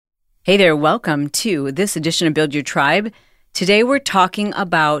Hey there, welcome to this edition of Build Your Tribe. Today we're talking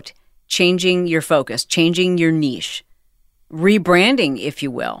about changing your focus, changing your niche, rebranding, if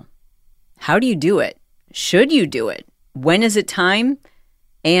you will. How do you do it? Should you do it? When is it time?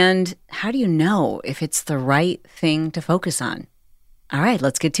 And how do you know if it's the right thing to focus on? All right,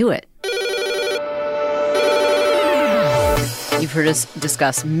 let's get to it. You've heard us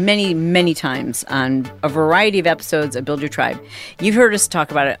discuss many times on a variety of episodes of Build Your Tribe. You've heard us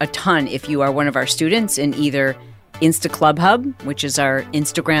talk about it a ton if you are one of our students in either Insta Club Hub, which is our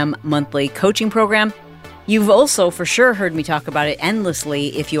Instagram monthly coaching program. You've also for sure heard me talk about it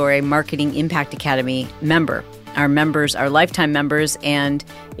endlessly if you are a Marketing Impact Academy member. Our members are lifetime members, and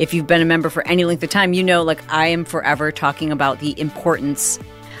if you've been a member for any length of time, you know, like I am forever talking about the importance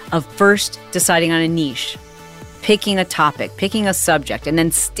of first deciding on a niche, picking a topic, picking a subject, and then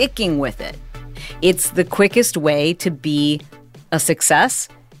sticking with it. It's the quickest way to be a success.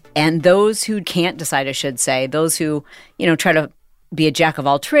 And those who can't decide, I should say, those who, try to be a jack of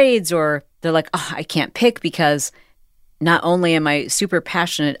all trades, or they're like, oh, I can't pick because not only am I super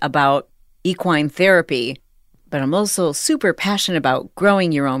passionate about equine therapy, but I'm also super passionate about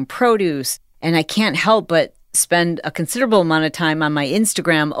growing your own produce. And I can't help but spend a considerable amount of time on my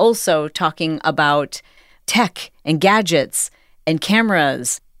Instagram also talking about tech and gadgets and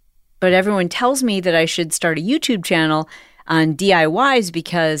cameras. But everyone tells me that I should start a YouTube channel on DIYs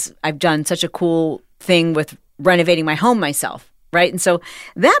because I've done such a cool thing with renovating my home myself, right? And so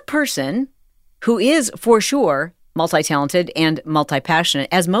that person who is for sure multi-talented and multi-passionate,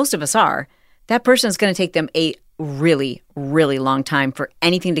 as most of us are, that person is going to take them a really, really long time for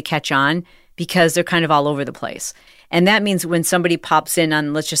anything to catch on because they're kind of all over the place. And that means when somebody pops in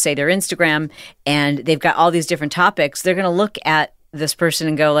on, let's just say, their Instagram and they've got all these different topics, they're going to look at this person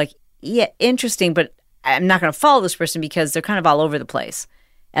and go like, yeah, interesting, but I'm not going to follow this person because they're kind of all over the place.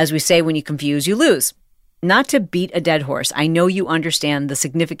 As we say, when you confuse, you lose. Not to beat a dead horse, I know you understand the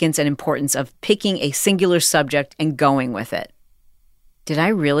significance and importance of picking a singular subject and going with it. Did I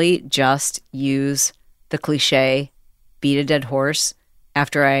really just use the cliche, beat a dead horse,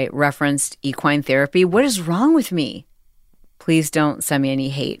 after I referenced equine therapy? What is wrong with me? Please don't send me any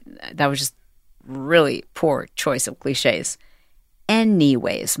hate. That was just really poor choice of cliches.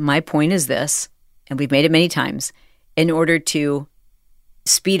 Anyways, my point is this, and we've made it many times, in order to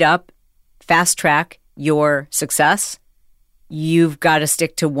speed up, fast track your success, you've got to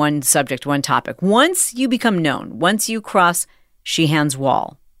stick to one subject, one topic. Once you become known, once you cross Sheehan's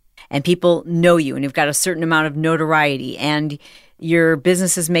wall, and people know you, and you've got a certain amount of notoriety, and your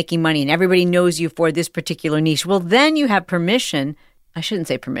business is making money, and everybody knows you for this particular niche, well, then you have permission. I shouldn't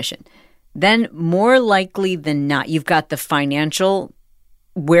say permission. Then more likely than not, you've got the financial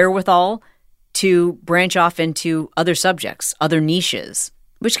wherewithal to branch off into other subjects, other niches,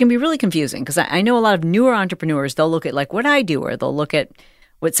 which can be really confusing because I know a lot of newer entrepreneurs, they'll look at like what I do, or they'll look at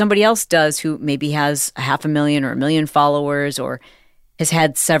what somebody else does who maybe has 500,000 or 1 million followers, or has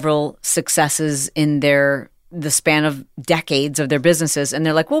had several successes in the span of decades of their businesses. And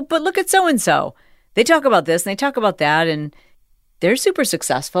they're like, well, but look at so-and-so. They talk about this and they talk about that, and they're super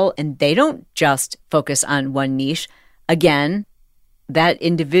successful, and they don't just focus on one niche. Again, that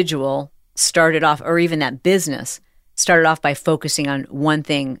individual started off, or even that business started off by focusing on one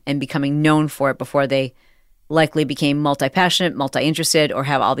thing and becoming known for it before they likely became multi-passionate, multi-interested, or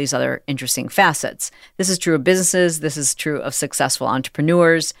have all these other interesting facets. This is true of businesses. This is true of successful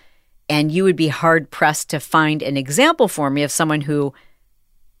entrepreneurs. And you would be hard-pressed to find an example for me of someone who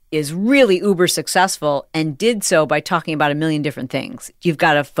is really uber successful and did so by talking about 1 million different things. You've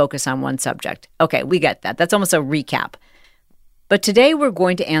got to focus on one subject. Okay, we get that. That's almost a recap. But today we're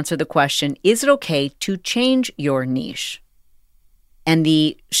going to answer the question, is it okay to change your niche? And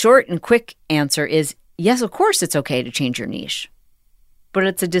the short and quick answer is, yes, of course it's okay to change your niche. But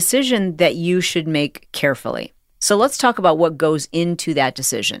it's a decision that you should make carefully. So let's talk about what goes into that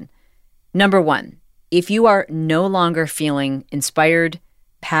decision. Number one, if you are no longer feeling inspired,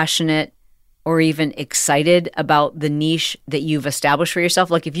 passionate, or even excited about the niche that you've established for yourself,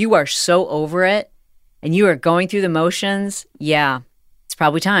 like if you are so over it and you are going through the motions, yeah, it's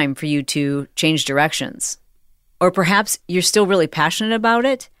probably time for you to change directions. Or perhaps you're still really passionate about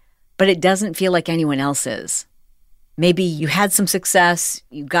it, but it doesn't feel like anyone else is. Maybe you had some success,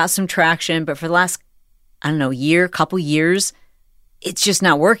 you got some traction, but for the last, year, couple years, it's just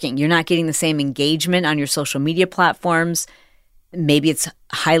not working. You're not getting the same engagement on your social media platforms. Maybe it's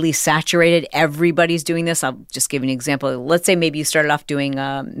highly saturated. Everybody's doing this. I'll just give you an example. Let's say maybe you started off doing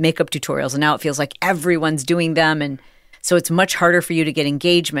makeup tutorials, and now it feels like everyone's doing them. And so it's much harder for you to get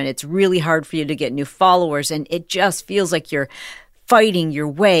engagement. It's really hard for you to get new followers. And it just feels like you're fighting your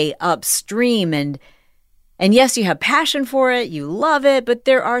way upstream. And yes, you have passion for it, you love it, but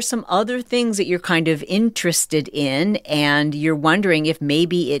there are some other things that you're kind of interested in, and you're wondering if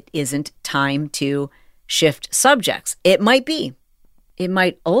maybe it isn't time to shift subjects. It might be. It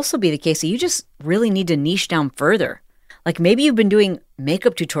might also be the case that you just really need to niche down further. Like maybe you've been doing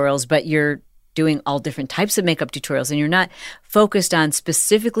makeup tutorials, but you're doing all different types of makeup tutorials, and you're not focused on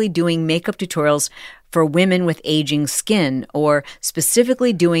specifically doing makeup tutorials for women with aging skin, or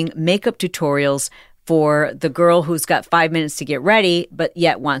specifically doing makeup tutorials for the girl who's got 5 minutes to get ready, but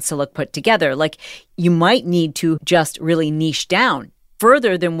yet wants to look put together. Like you might need to just really niche down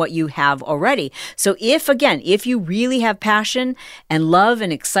further than what you have already. So if you really have passion and love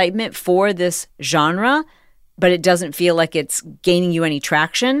and excitement for this genre, but it doesn't feel like it's gaining you any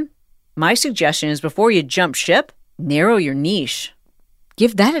traction, my suggestion is before you jump ship, narrow your niche.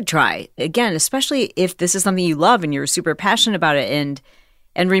 Give that a try. Again, especially if this is something you love and you're super passionate about it.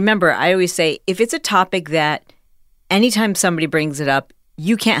 And remember, I always say, if it's a topic that anytime somebody brings it up,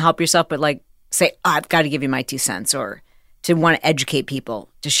 you can't help yourself but like say, I've got to give you my 2 cents, or to want to educate people,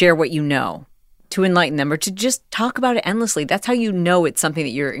 to share what you know, to enlighten them, or to just talk about it endlessly. That's how you know it's something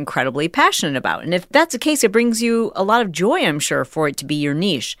that you're incredibly passionate about. And if that's the case, it brings you a lot of joy, I'm sure, for it to be your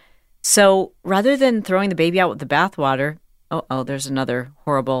niche. So rather than throwing the baby out with the bathwater, there's another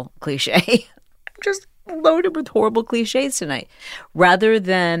horrible cliche. I'm just loaded with horrible cliches tonight. Rather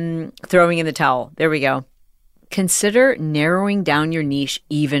than throwing in the towel, there we go. Consider narrowing down your niche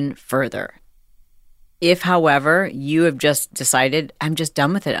even further. If, however, you have just decided, I'm just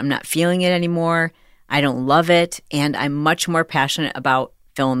done with it, I'm not feeling it anymore, I don't love it, and I'm much more passionate about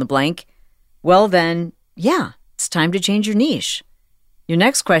fill in the blank, well then, yeah, it's time to change your niche. Your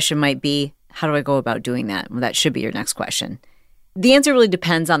next question might be, how do I go about doing that? Well, that should be your next question. The answer really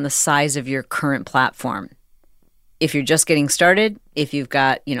depends on the size of your current platform. If you're just getting started, if you've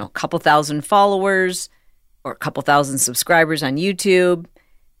got, a couple thousand followers or a couple thousand subscribers on YouTube,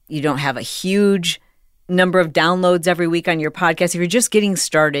 you don't have a huge number of downloads every week on your podcast. If you're just getting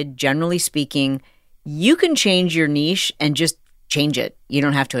started, generally speaking, you can change your niche and just change it. You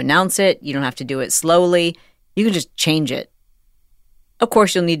don't have to announce it. You don't have to do it slowly. You can just change it. Of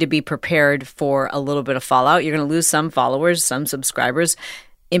course, you'll need to be prepared for a little bit of fallout. You're going to lose some followers, some subscribers,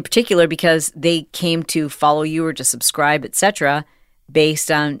 in particular because they came to follow you or to subscribe, etc.,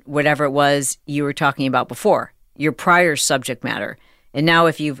 based on whatever it was you were talking about before, your prior subject matter. And now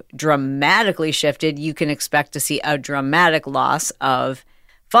if you've dramatically shifted, you can expect to see a dramatic loss of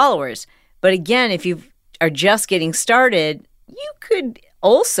followers. But again, if you are just getting started, you could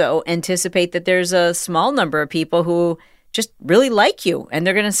also anticipate that there's a small number of people who just really like you and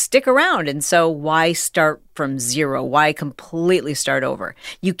they're going to stick around. And so why start from zero? Why completely start over?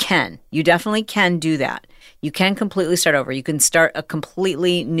 You definitely can do that. You can completely start over. You can start a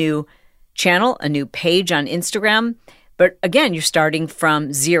completely new channel, a new page on Instagram. But again, you're starting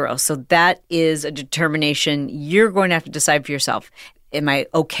from zero. So that is a determination you're going to have to decide for yourself. Am I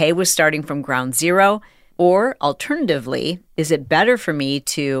okay with starting from ground zero? Or alternatively, is it better for me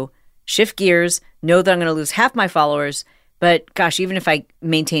to shift gears, know that I'm going to lose half my followers, but gosh, even if I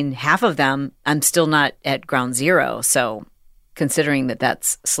maintain half of them, I'm still not at ground zero. So considering that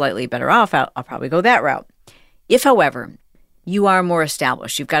that's slightly better off, I'll probably go that route. If, however, you are more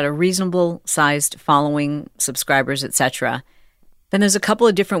established, you've got a reasonable sized following, subscribers, etc., then there's a couple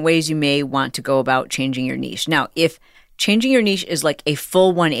of different ways you may want to go about changing your niche. Now, if changing your niche is like a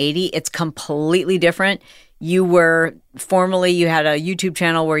full 180, it's completely different. You had a YouTube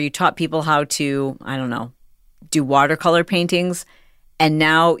channel where you taught people how to, do watercolor paintings, and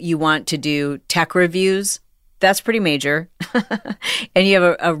now you want to do tech reviews. That's pretty major. And you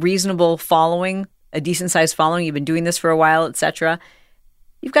have a reasonable following, a decent sized following, you've been doing this for a while, etc.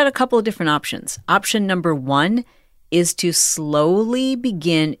 You've got a couple of different options. Option number one is to slowly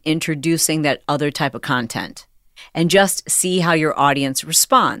begin introducing that other type of content and just see how your audience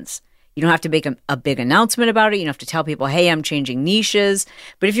responds. You don't have to make a big announcement about it. You don't have to tell people, hey, I'm changing niches.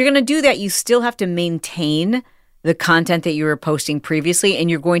 But if you're going to do that, you still have to maintain the content that you were posting previously, and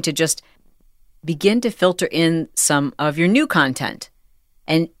you're going to just begin to filter in some of your new content.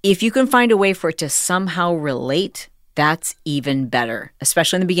 And if you can find a way for it to somehow relate, that's even better,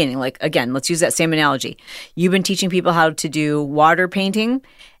 especially in the beginning. Like, again, let's use that same analogy. You've been teaching people how to do water painting,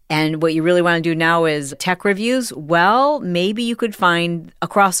 and what you really want to do now is tech reviews. Well, maybe you could find a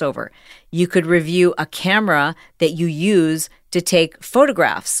crossover. You could review a camera that you use to take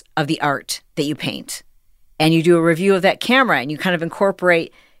photographs of the art that you paint. And you do a review of that camera, and you kind of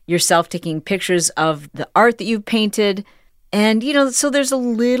incorporate yourself taking pictures of the art that you've painted. And, so there's a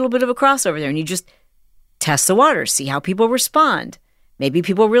little bit of a crossover there, and you just test the water, see how people respond. Maybe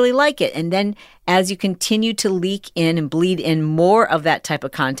people really like it. And then as you continue to leak in and bleed in more of that type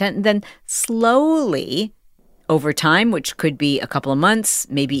of content, and then slowly over time, which could be a couple of months,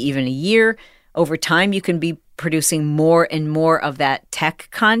 maybe even a year, over time, you can be producing more and more of that tech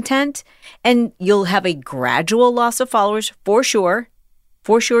content, and you'll have a gradual loss of followers for sure.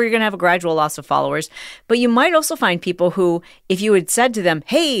 For sure, you're going to have a gradual loss of followers, but you might also find people who, if you had said to them,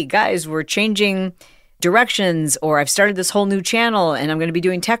 hey guys, we're changing directions, or I've started this whole new channel and I'm going to be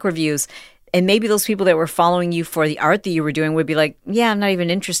doing tech reviews. And maybe those people that were following you for the art that you were doing would be like, yeah, I'm not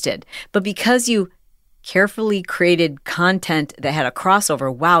even interested. But because you carefully created content that had a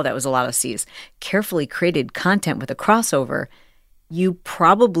crossover, wow, that was a lot of C's, carefully created content with a crossover, you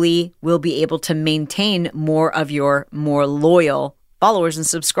probably will be able to maintain more of your more loyal followers and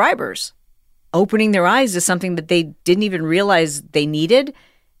subscribers, opening their eyes to something that they didn't even realize they needed.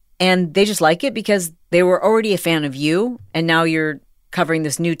 And they just like it because they were already a fan of you, and now you're covering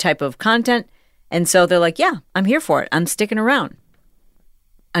this new type of content. And so they're like, yeah, I'm here for it. I'm sticking around.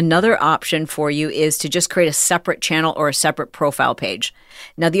 Another option for you is to just create a separate channel or a separate profile page.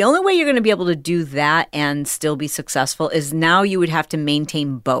 Now, the only way you're going to be able to do that and still be successful is now you would have to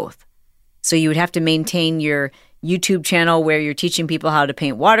maintain both. So you would have to maintain your YouTube channel where you're teaching people how to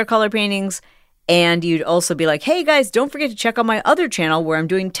paint watercolor paintings. And you'd also be like, hey guys, don't forget to check out my other channel where I'm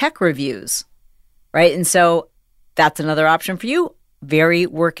doing tech reviews, right? And so that's another option for you. Very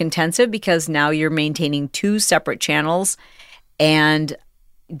work intensive because now you're maintaining two separate channels. And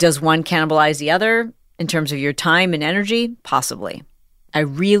does one cannibalize the other in terms of your time and energy? Possibly. I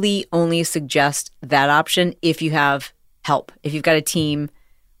really only suggest that option if you have help, if you've got a team,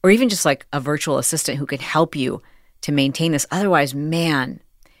 or even just like a virtual assistant who can help you to maintain this. Otherwise, man,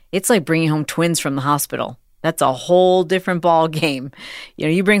 it's like bringing home twins from the hospital. That's a whole different ball game. You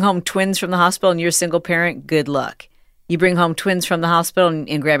know, you bring home twins from the hospital and you're a single parent, good luck. You bring home twins from the hospital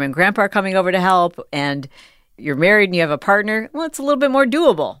and grandma and grandpa are coming over to help, and you're married and you have a partner, well, it's a little bit more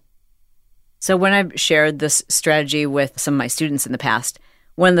doable. So when I've shared this strategy with some of my students in the past,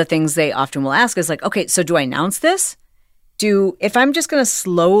 one of the things they often will ask is like, okay, so do I announce this? If I'm just going to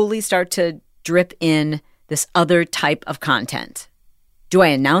slowly start to drip in this other type of content, do I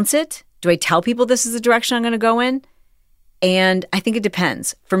announce it? Do I tell people this is the direction I'm going to go in? And I think it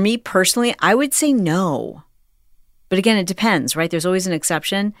depends. For me personally, I would say no. But again, it depends, right? There's always an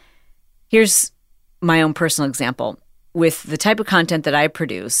exception. Here's my own personal example. With the type of content that I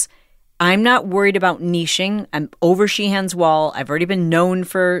produce, I'm not worried about niching. I'm over Sheehan's wall. I've already been known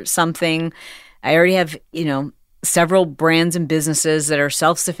for something. I already have, several brands and businesses that are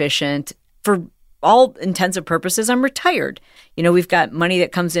self-sufficient. For all intents and purposes, I'm retired. We've got money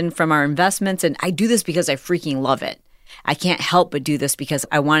that comes in from our investments, and I do this because I freaking love it. I can't help but do this because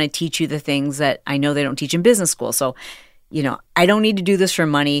I want to teach you the things that I know they don't teach in business school. So, I don't need to do this for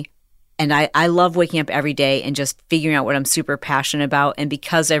money. And I love waking up every day and just figuring out what I'm super passionate about. And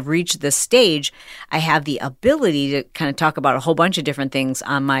because I've reached this stage, I have the ability to kind of talk about a whole bunch of different things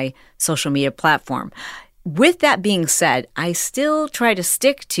on my social media platform. With that being said, I still try to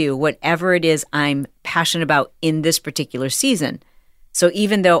stick to whatever it is I'm passionate about in this particular season. So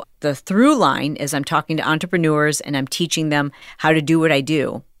even though the through line is I'm talking to entrepreneurs and I'm teaching them how to do what I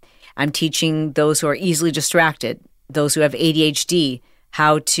do, I'm teaching those who are easily distracted, those who have ADHD,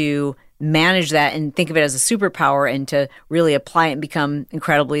 how to manage that and think of it as a superpower and to really apply it and become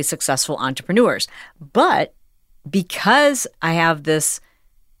incredibly successful entrepreneurs. But because I have this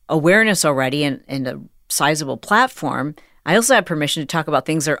awareness already and a sizable platform, I also have permission to talk about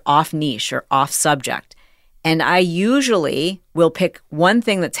things that are off niche or off subject. And I usually will pick one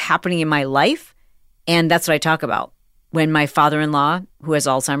thing that's happening in my life, and that's what I talk about. When my father-in-law, who has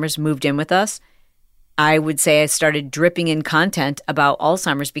Alzheimer's, moved in with us, I would say I started dripping in content about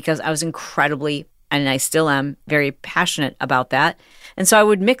Alzheimer's because I was incredibly, and I still am, very passionate about that. And so I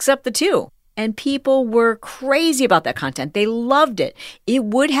would mix up the two. And people were crazy about that content. They loved it. It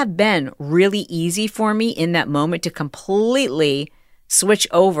would have been really easy for me in that moment to completely switch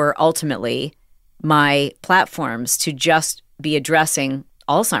over, ultimately, my platforms to just be addressing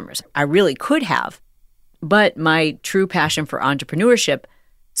Alzheimer's. I really could have. But my true passion for entrepreneurship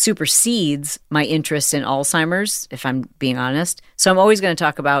supersedes my interest in Alzheimer's, if I'm being honest. So I'm always going to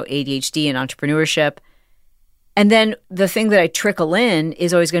talk about ADHD and entrepreneurship. And then the thing that I trickle in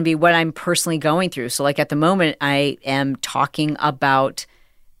is always going to be what I'm personally going through. So like at the moment, I am talking about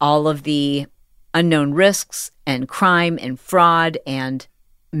all of the unknown risks and crime and fraud and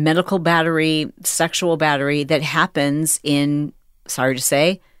medical battery, sexual battery that happens in, sorry to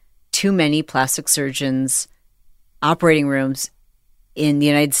say, too many plastic surgeons' operating rooms in the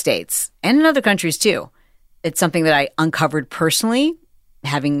United States and in other countries too. It's something that I uncovered personally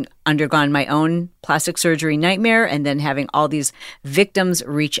having undergone my own plastic surgery nightmare and then having all these victims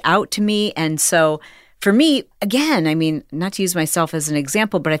reach out to me. And so for me, again, I mean, not to use myself as an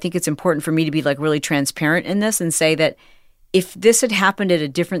example, but I think it's important for me to be like really transparent in this and say that if this had happened at a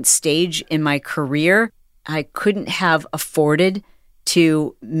different stage in my career, I couldn't have afforded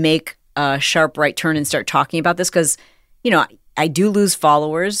to make a sharp right turn and start talking about this because, I do lose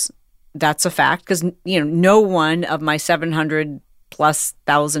followers. That's a fact because, no one of my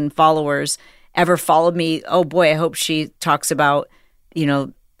 700,000+ followers ever followed me. Oh boy, I hope she talks about,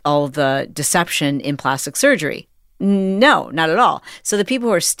 all the deception in plastic surgery. No, not at all. So the people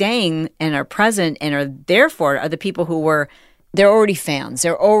who are staying and are present and are there for it are the people who they're already fans.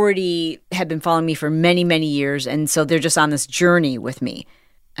 They're already have been following me for many, many years. And so they're just on this journey with me.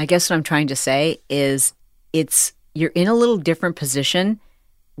 I guess what I'm trying to say is you're in a little different position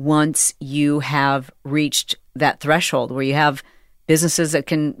once you have reached that threshold where you have businesses that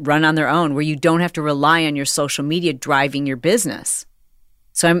can run on their own, where you don't have to rely on your social media driving your business.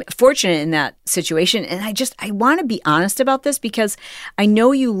 So I'm fortunate in that situation. And I want to be honest about this because I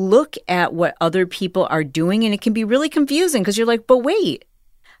know you look at what other people are doing and it can be really confusing because you're like, but wait,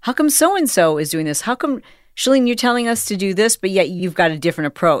 how come so-and-so is doing this? How come, Chalene, you're telling us to do this, but yet you've got a different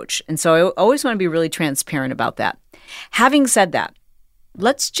approach? And so I always want to be really transparent about that. Having said that,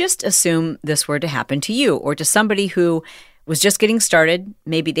 let's just assume this were to happen to you or to somebody who was just getting started.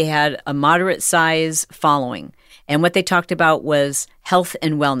 Maybe they had a moderate size following. And what they talked about was health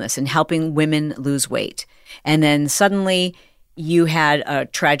and wellness and helping women lose weight. And then suddenly you had a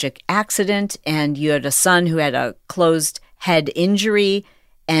tragic accident and you had a son who had a closed head injury.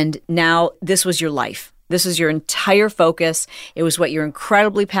 And now this was your life. This is your entire focus. It was what you're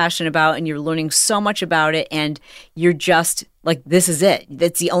incredibly passionate about and you're learning so much about it. And you're just like, this is it.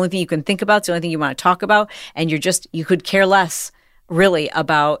 That's the only thing you can think about. It's the only thing you want to talk about. And you could care less really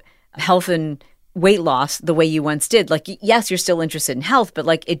about health and weight loss the way you once did. Like, yes, you're still interested in health, but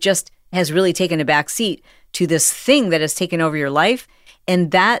like it just has really taken a back seat to this thing that has taken over your life.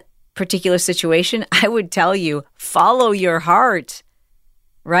 And that particular situation, I would tell you, follow your heart,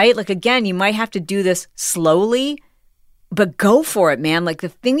 right? Like, again, you might have to do this slowly, but go for it, man. Like the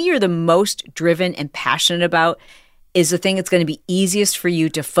thing that you're the most driven and passionate about is the thing that's going to be easiest for you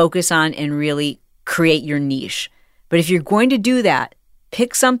to focus on and really create your niche. But if you're going to do that,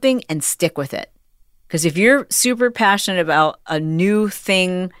 pick something and stick with it. Because if you're super passionate about a new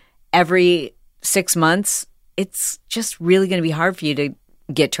thing every 6 months, it's just really going to be hard for you to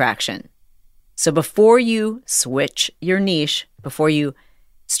get traction. So before you switch your niche, before you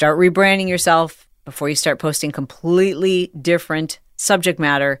start rebranding yourself, before you start posting completely different subject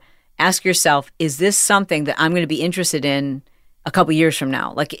matter, ask yourself, is this something that I'm going to be interested in a couple years from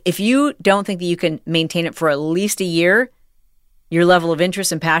now? Like if you don't think that you can maintain it for at least a year, your level of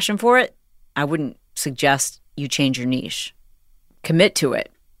interest and passion for it, I wouldn't suggest you change your niche. Commit to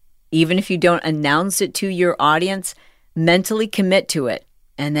it. Even if you don't announce it to your audience, mentally commit to it.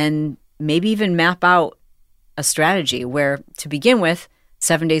 And then maybe even map out a strategy where to begin with,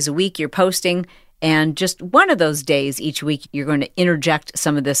 7 days a week you're posting, and just one of those days each week you're going to interject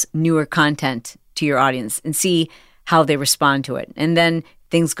some of this newer content to your audience and see how they respond to it. And then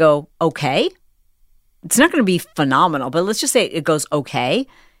things go okay. It's not going to be phenomenal, but let's just say it goes okay.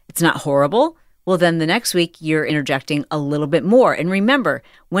 It's not horrible. Well, then the next week you're interjecting a little bit more. And remember,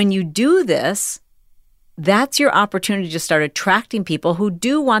 when you do this, that's your opportunity to start attracting people who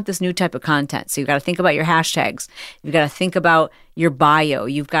do want this new type of content. So you've got to think about your hashtags. You've got to think about your bio.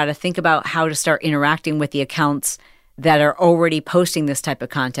 You've got to think about how to start interacting with the accounts that are already posting this type of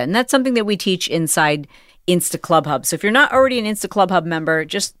content. And that's something that we teach inside Insta Club Hub. So if you're not already an Insta Club Hub member,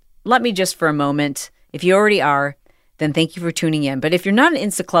 just let me just for a moment. If you already are, then thank you for tuning in. But if you're not an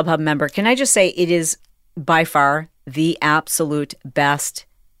Insta Club Hub member, can I just say it is by far the absolute best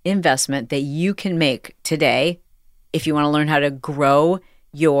investment that you can make today if you want to learn how to grow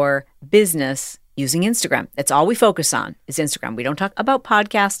your business using Instagram. That's all we focus on is Instagram. We don't talk about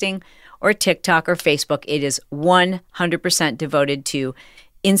podcasting or TikTok or Facebook. It is 100% devoted to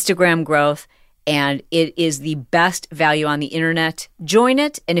Instagram growth, and it is the best value on the internet. Join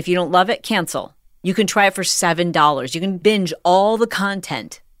it, and if you don't love it, cancel. You can try it for $7. You can binge all the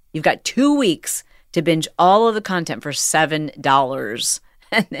content. You've got 2 weeks to binge all of the content for $7.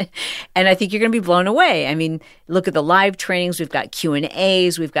 And I think you're going to be blown away. I mean, look at the live trainings. We've got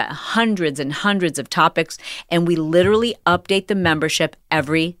Q&As. We've got hundreds and hundreds of topics. And we literally update the membership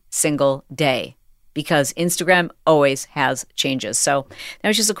every single day because Instagram always has changes. So that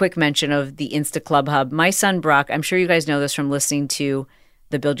was just a quick mention of the Insta Club Hub. My son, Brock, I'm sure you guys know this from listening to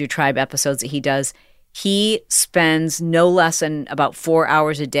the Build Your Tribe episodes that he does. He spends no less than about 4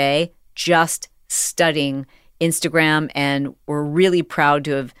 hours a day just studying Instagram, and we're really proud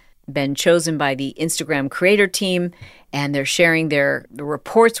to have been chosen by the Instagram creator team, and they're sharing their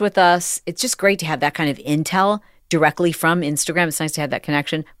reports with us. It's just great to have that kind of intel directly from Instagram. It's nice to have that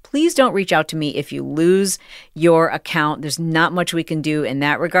connection. Please don't reach out to me if you lose your account. There's not much we can do in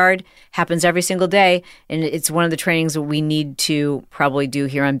that regard. Happens every single day, and it's one of the trainings that we need to probably do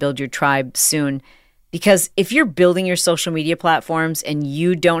here on Build Your Tribe soon. Because if you're building your social media platforms and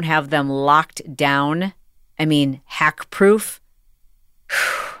you don't have them locked down, hack-proof,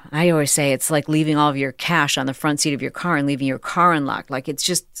 I always say it's like leaving all of your cash on the front seat of your car and leaving your car unlocked. Like, it's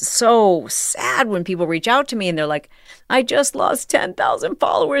just so sad when people reach out to me and they're like, I just lost 10,000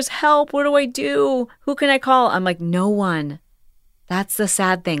 followers. Help. What do I do? Who can I call? I'm like, no one. That's the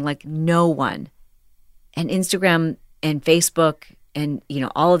sad thing. Like, no one. And Instagram and Facebook and,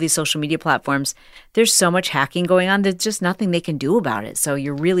 all of these social media platforms, there's so much hacking going on. There's just nothing they can do about it. So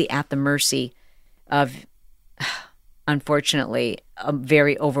you're really at the mercy of, unfortunately, a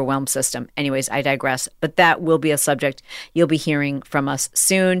very overwhelmed system. Anyways, I digress. But that will be a subject you'll be hearing from us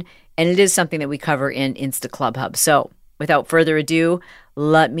soon. And it is something that we cover in Insta Club Hub. So without further ado,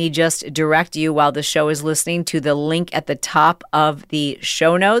 let me just direct you while the show is listening to the link at the top of the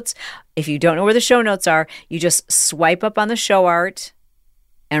show notes. If you don't know where the show notes are, you just swipe up on the show art,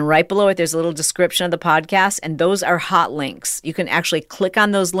 and right below it, there's a little description of the podcast, and those are hot links. You can actually click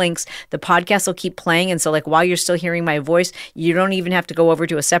on those links. The podcast will keep playing, and so while you're still hearing my voice, you don't even have to go over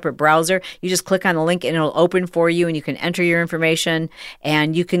to a separate browser. You just click on the link, and it'll open for you, and you can enter your information,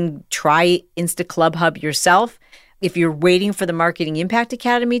 and you can try Insta Club Hub yourself. If you're waiting for the Marketing Impact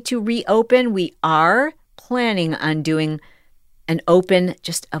Academy to reopen, we are planning on doing an open,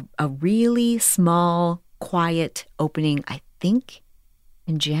 just a really small, quiet opening, I think,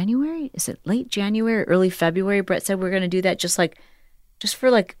 in January. Is it late January, early February? Brett said we're going to do that just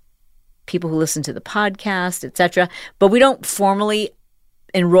for people who listen to the podcast, etc. But we don't formally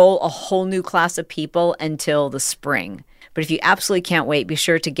enroll a whole new class of people until the spring. But if you absolutely can't wait, be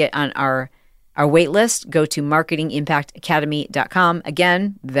sure to get on our wait list. Go to marketingimpactacademy.com.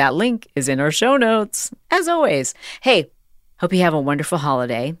 Again, that link is in our show notes, as always. Hey, hope you have a wonderful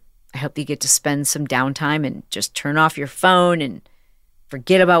holiday. I hope you get to spend some downtime and just turn off your phone and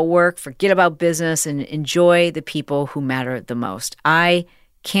forget about work, forget about business, and enjoy the people who matter the most. I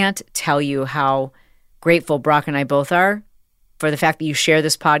can't tell you how grateful Brock and I both are for the fact that you share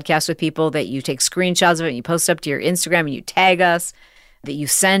this podcast with people, that you take screenshots of it and you post up to your Instagram and you tag us, that you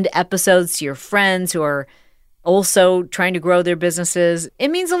send episodes to your friends who are also trying to grow their businesses. It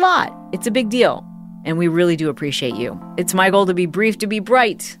means a lot. It's a big deal. And we really do appreciate you. It's my goal to be brief, to be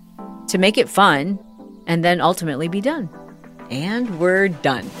bright, to make it fun, and then ultimately be done. And we're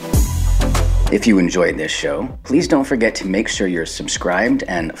done. If you enjoyed this show, please don't forget to make sure you're subscribed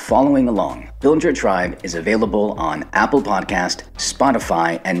and following along. Build Your Tribe is available on Apple Podcast,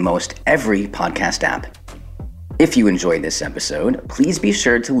 Spotify, and most every podcast app. If you enjoyed this episode, please be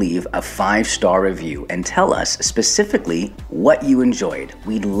sure to leave a 5-star review and tell us specifically what you enjoyed.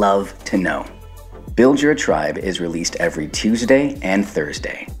 We'd love to know. Build Your Tribe is released every Tuesday and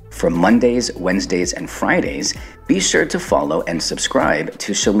Thursday. For Mondays, Wednesdays, and Fridays, be sure to follow and subscribe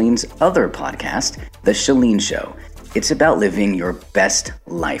to Shalene's other podcast, The Shalene Show. It's about living your best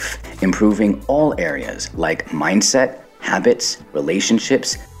life, improving all areas like mindset, habits,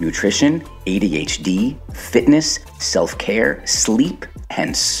 relationships, nutrition, ADHD, fitness, self-care, sleep,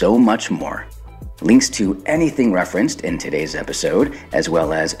 and so much more. Links to anything referenced in today's episode, as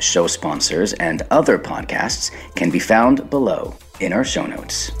well as show sponsors and other podcasts, can be found below in our show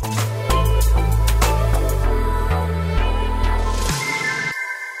notes.